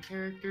your main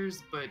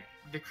characters, but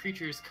the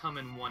creatures come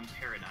in one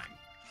paradigm.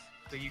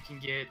 So you can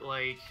get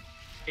like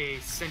a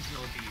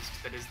Sentinel Beast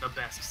that is the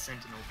best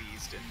Sentinel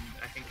Beast, and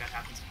I think that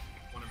happens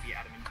with one of the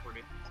Adam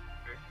imported.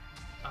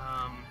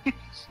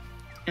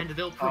 And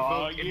they'll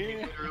provoke and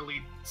they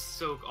literally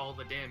soak all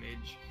the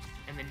damage,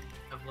 and then you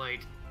have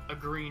like a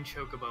green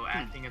chocobo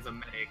acting as a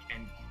medic,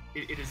 and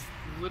it is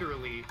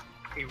literally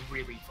a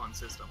really fun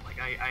system.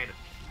 Like I had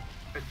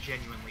a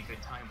genuinely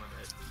good time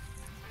with it.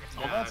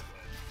 And, that's good.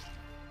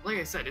 Like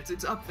I said,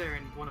 it's up there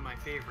in one of my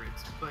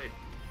favorites, but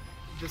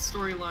the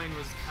storyline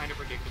was kind of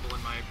predictable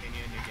in my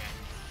opinion again.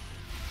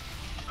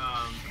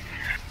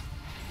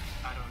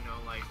 I don't know,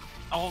 like...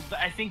 Oh,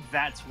 I think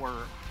that's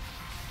where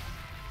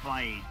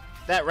my...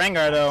 That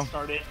Rengar, though.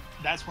 Started.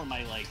 That's where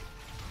my, like...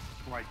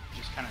 Where I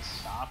just kind of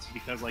stopped,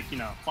 because, like, you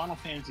know, Final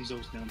Fantasy's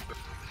always known for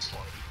the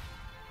story.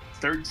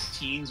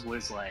 13's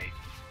was, like...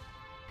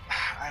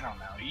 I don't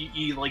know.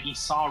 You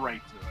saw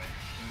right through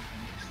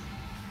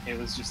it. It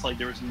was just, like,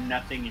 there was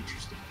nothing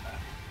interesting about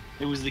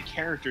it. It was the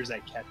characters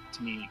that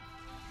kept me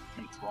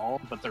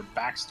enthralled, but their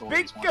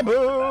backstories weren't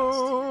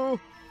the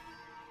best.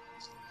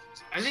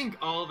 I think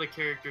all the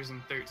characters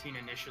in 13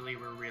 initially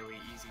were really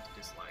easy to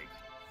dislike.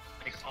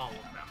 Like, all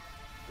of them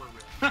were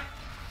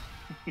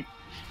really...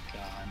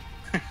 God.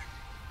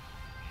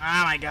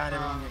 Oh my god,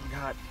 everyone getting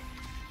caught.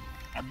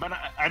 But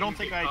I don't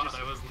think I just...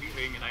 I was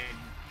leaving and I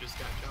just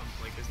got jumped.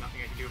 Like, there's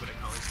nothing I can do but a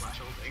color slash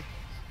ulting.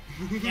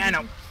 Yeah, I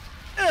know.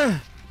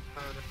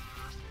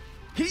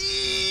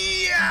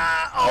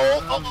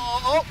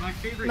 My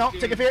favorite No,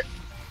 game take a fear.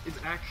 is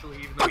actually...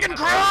 Even Fucking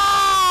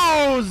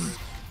crows!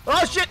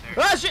 Oh shit!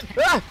 Oh shit!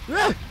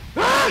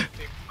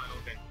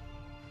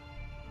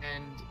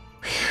 And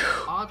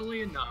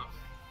oddly enough,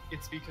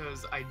 it's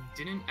because I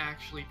didn't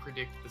actually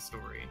predict the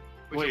story.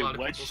 Wait,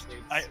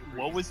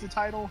 what was the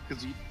title?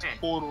 Because you 10.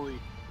 totally...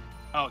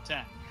 Oh,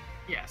 10.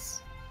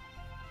 Yes.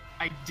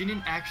 I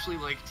didn't actually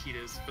like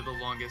Tidus for the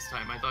longest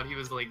time. I thought he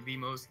was like the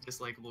most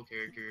dislikable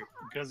character.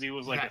 Because he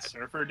was like a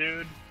surfer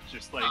dude?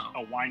 Just like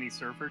a whiny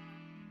surfer?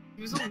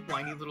 He was a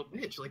whiny little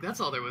bitch. Like, that's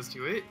all there was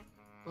to it.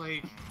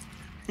 Like...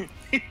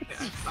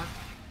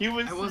 he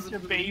was such a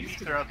baby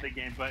throughout the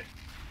game, but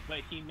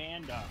he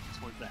manned up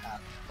towards the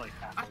halfway.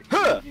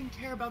 I didn't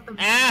care about the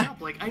man up.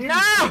 Like, I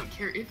didn't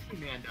care if he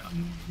manned up.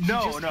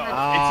 No. It's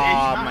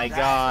not my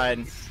god.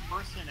 His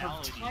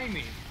personality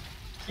timing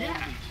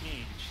totally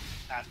changed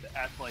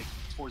at like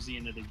towards the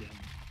end of the game,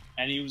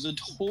 and he was a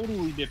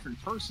totally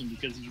different person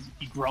because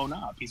he's grown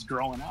up. He's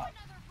growing up,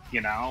 you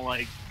know.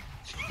 Like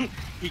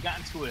he got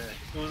into it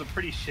was a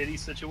pretty shitty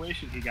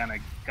situation. He kind of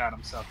got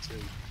himself to.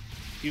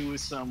 He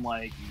was some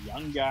like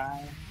young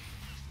guy,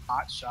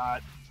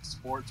 hotshot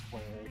sports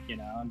player, you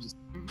know, and just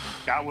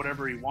got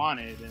whatever he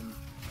wanted, and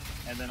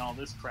then all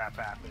this crap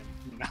happened,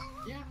 you know.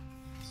 Yeah.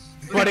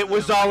 But it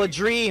was all a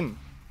dream.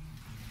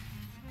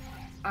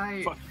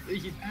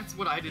 That's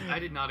what I did. I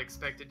did not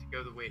expect it to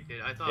go the way it did.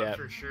 I thought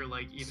for sure,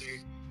 like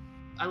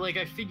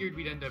I figured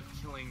we'd end up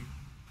killing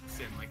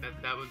Sin. Like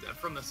that was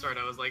from the start.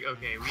 I was like,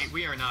 okay,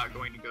 we are not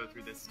going to go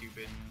through this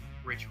stupid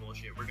ritual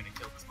shit. We're gonna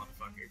kill this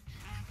motherfucker.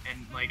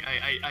 And like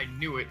I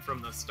knew it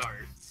from the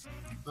start.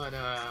 But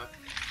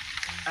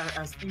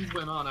as things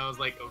went on, I was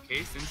like,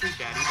 okay, Sin's his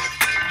daddy, that's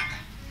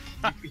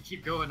great. We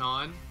keep going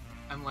on.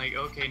 I'm like,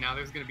 okay, now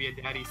there's gonna be a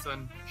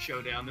daddy-son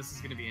showdown. This is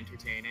gonna be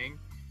entertaining.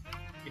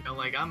 You know,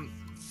 like I'm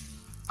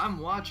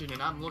watching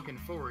and I'm looking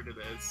forward to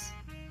this.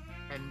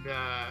 And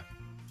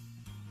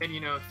you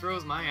know,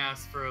 throws my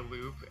ass for a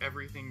loop.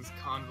 Everything's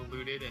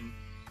convoluted, and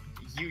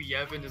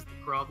Yevon is the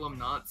problem,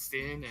 not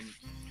Sin, and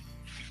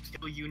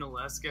kill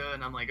Unalesca,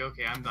 and I'm like,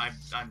 okay, I'm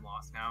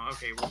lost now.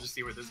 Okay, we'll just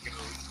see where this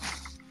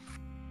goes.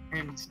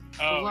 And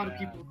a lot of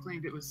people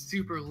claimed it was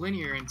super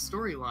linear in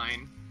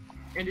storyline,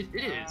 and it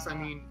is. I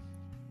mean,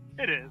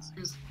 it is.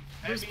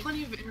 There's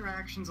plenty of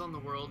interactions on the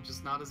world,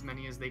 just not as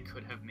many as they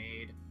could have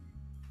made.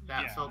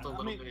 That felt a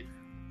little bit.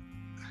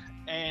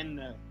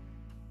 And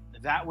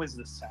that was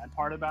the sad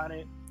part about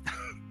it.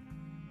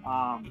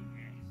 I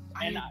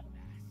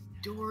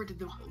adored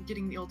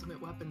getting the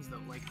ultimate weapons though.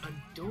 Like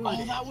adored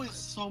it. That was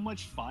so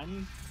much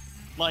fun.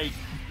 Like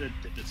the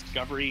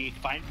discovery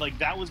find, like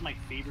that was my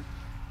favorite.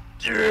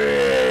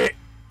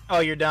 Oh,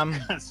 you're dumb.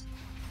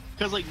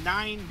 Because like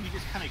 9, we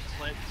just kind of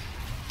clicked.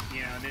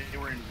 You know, they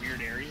were in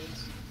weird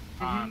areas.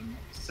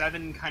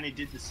 7 kind of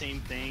did the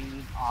same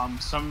thing.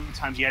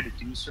 Sometimes you had to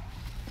do certain,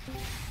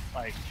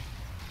 like,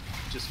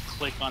 just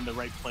click on the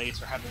right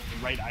place or have the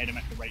right item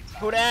at the right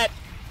time. Who dat?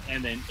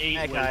 And then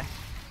 8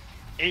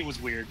 was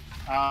weird.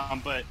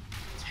 But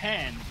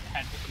 10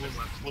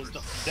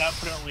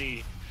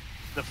 definitely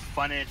the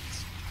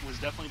funnest. Was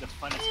definitely the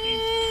funnest game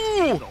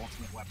for the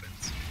ultimate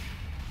weapons.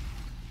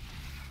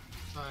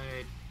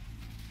 But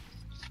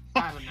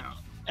I don't know.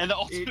 And the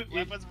ultimate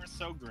weapons were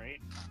so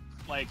great,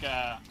 like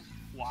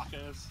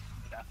Waka's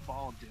Death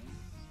Ball Doom.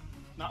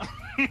 No,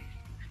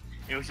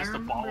 it was just a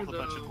ball with a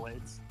bunch of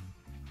blades.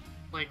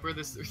 Like where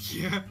this,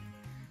 yeah.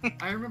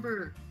 I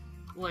remember,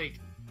 like,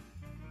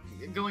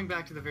 going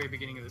back to the very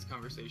beginning of this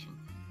conversation.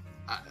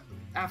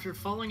 After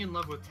falling in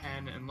love with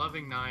 10 and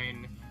loving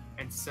 9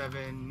 and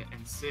 7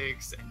 and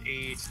 6 and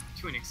 8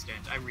 to an extent,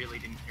 I really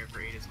didn't care for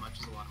 8 as much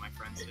as a lot of my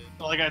friends did.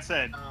 Like I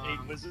said,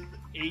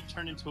 8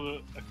 turned into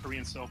a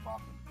Korean soap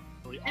opera.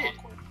 Really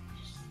awkward.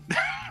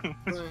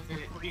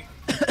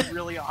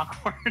 Really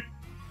awkward.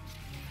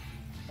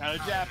 Not a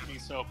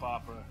Japanese soap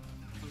opera.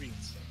 Korean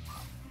soap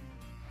opera.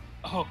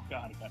 Oh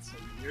god, it got so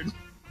weird.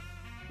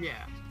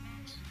 Yeah.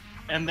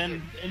 And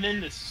then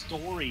the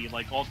story,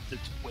 like all the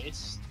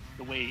twists,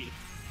 the way,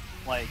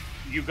 like,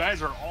 you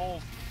guys are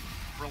all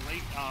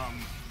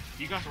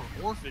you guys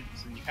were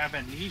orphans and you have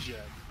amnesia.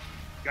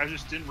 You guys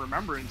just didn't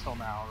remember until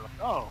now. Like,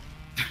 oh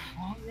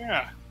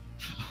yeah.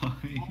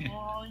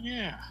 Oh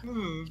yeah.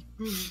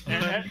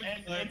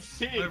 And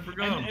Sid, I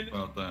forgot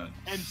about that.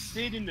 And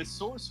Sid and the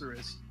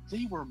sorceress,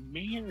 they were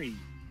married,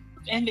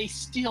 and they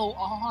still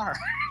are.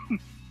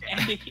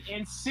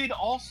 and Sid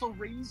also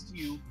raised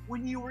you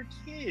when you were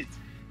kids,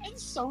 and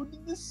so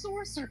did the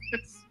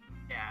sorceress.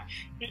 Yeah.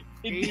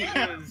 It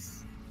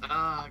was.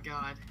 Oh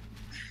god.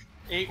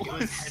 It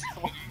was.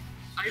 So...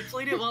 I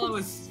played it while I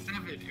was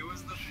 7. It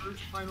was the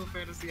first Final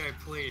Fantasy I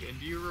played, and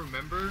do you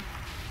remember,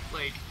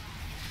 like?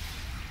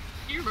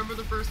 Do you remember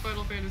the first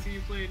Final Fantasy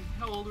you played?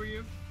 How old were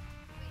you?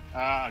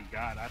 God,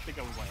 I think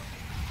I was like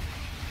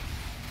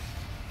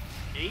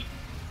 8.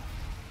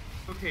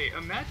 Okay,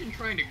 imagine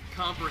trying to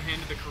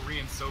comprehend the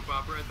Korean soap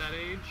opera at that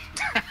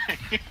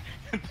age.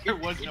 There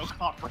was no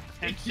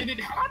comprehension. It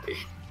didn't happen.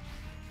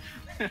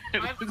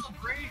 My little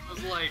brain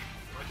was like,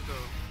 what the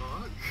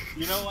fuck?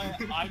 You know what?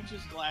 I'm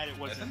just glad it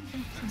wasn't.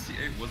 Final Fantasy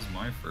 8 was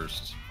my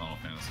first Final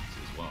Fantasy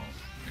as well,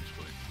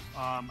 actually.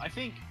 I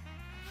think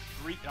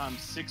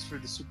 6 for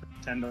the Super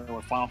Nintendo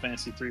or Final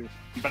Fantasy 3,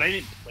 but I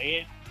didn't play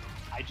it.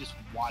 I just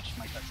watched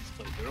my cousins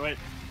play through it.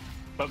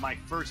 But my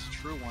first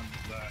true one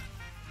was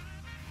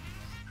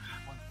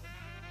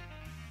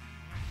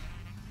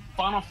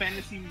Final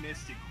Fantasy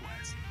Mystic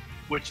Quest,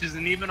 which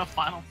isn't even a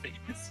Final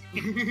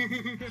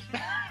Fantasy.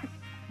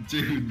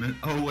 Dude,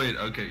 oh wait,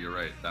 okay, you're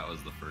right. That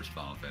was the first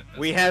Final Fantasy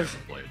we have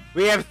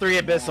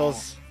 3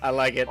 Abyssals. I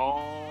like it.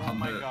 Oh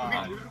my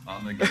god.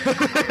 On the game.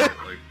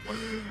 Like,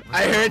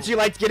 I heard you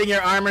liked getting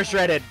your armor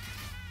shredded.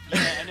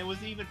 Yeah, and it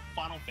wasn't even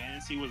Final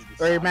Fantasy. Was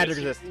the or your Saga magic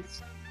series.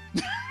 resist.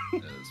 It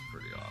was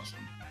pretty awesome.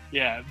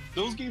 Yeah,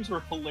 those games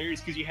were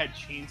hilarious because you had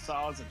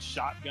chainsaws and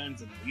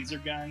shotguns and laser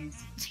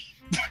guns.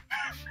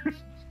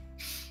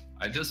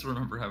 I just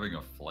remember having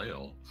a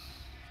flail.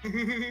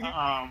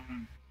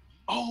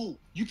 Oh,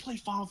 you played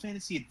Final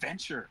Fantasy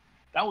Adventure.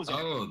 That was that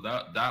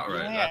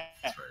right. Yeah,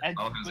 that's right.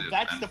 but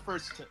that's the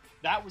first.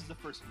 That was the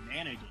first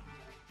mana game.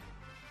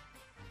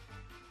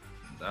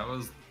 That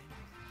was.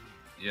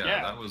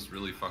 Yeah, that was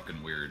really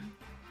fucking weird.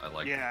 I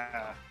like.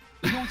 Yeah.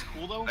 You know what's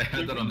cool though? I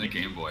had that on the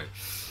Game Boy.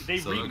 They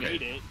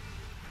remade it,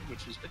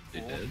 which is cool.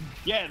 They did?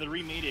 Yeah, they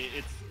remade it.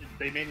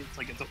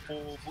 It's a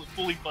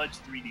fully fledged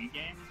 3D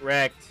game.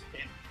 Correct.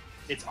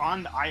 It's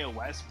on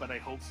iOS, but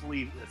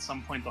hopefully at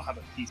some point they'll have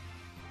a PC.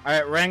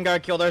 Alright,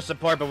 Rengar killed our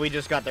support, but we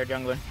just got their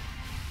jungler.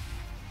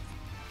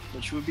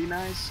 Which would be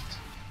nice.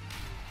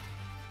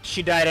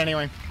 She died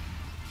anyway.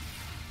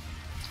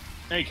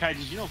 Hey Kai,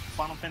 did you know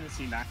Final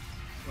Fantasy 9?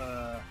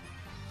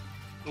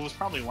 It was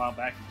probably a while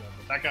back ago,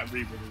 but that got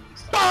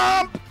re-released.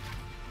 Bump!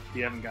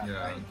 You haven't gotten it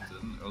right.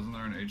 Wasn't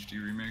there an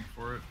HD remake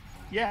for it?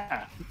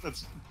 Yeah,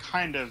 that's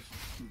kind of,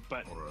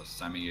 but or a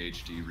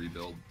semi-HD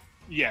rebuild.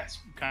 Yes,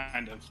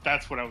 kind of.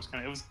 That's what I was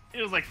kind of.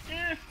 It was like,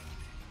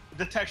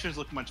 the textures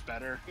look much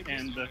better,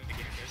 and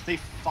they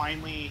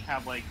finally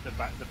have like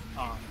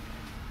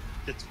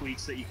the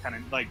tweaks that you kind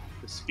of like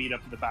the speed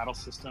up of the battle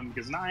system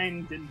because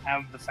 9 didn't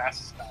have the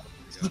fastest battle.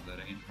 God, that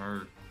ain't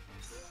hard.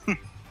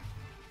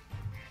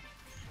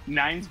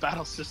 9's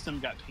battle system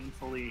got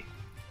painfully.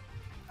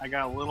 I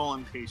got a little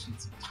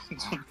impatient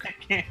sometimes.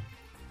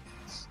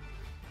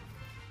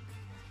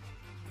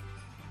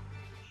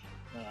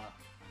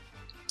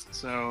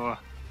 So,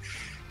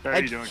 how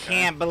are you doing, I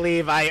can't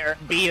believe I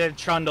beat a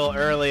Trundle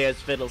early as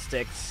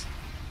Fiddlesticks.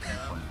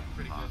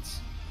 Pretty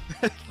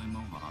good.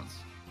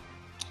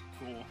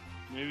 Cool.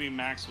 Maybe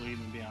Max will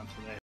even be on today.